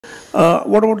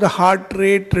What about the heart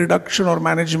rate reduction or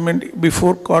management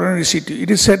before coronary CT?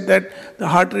 It is said that the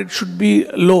heart rate should be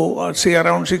low, say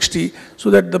around 60, so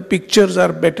that the pictures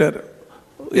are better.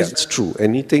 Yeah, it's true.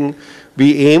 Anything,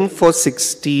 we aim for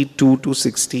 62 to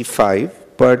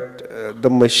 65, but the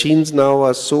machines now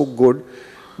are so good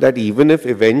that even if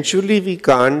eventually we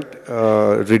can't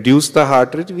reduce the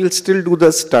heart rate, we'll still do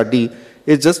the study.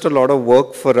 It's just a lot of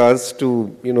work for us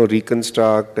to,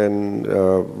 reconstruct and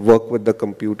work with the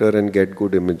computer and get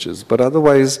good images. But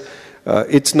otherwise,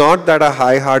 it's not that a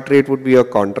high heart rate would be a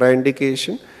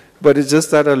contraindication, but it's just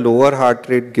that a lower heart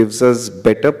rate gives us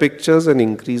better pictures and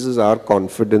increases our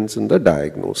confidence in the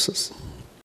diagnosis.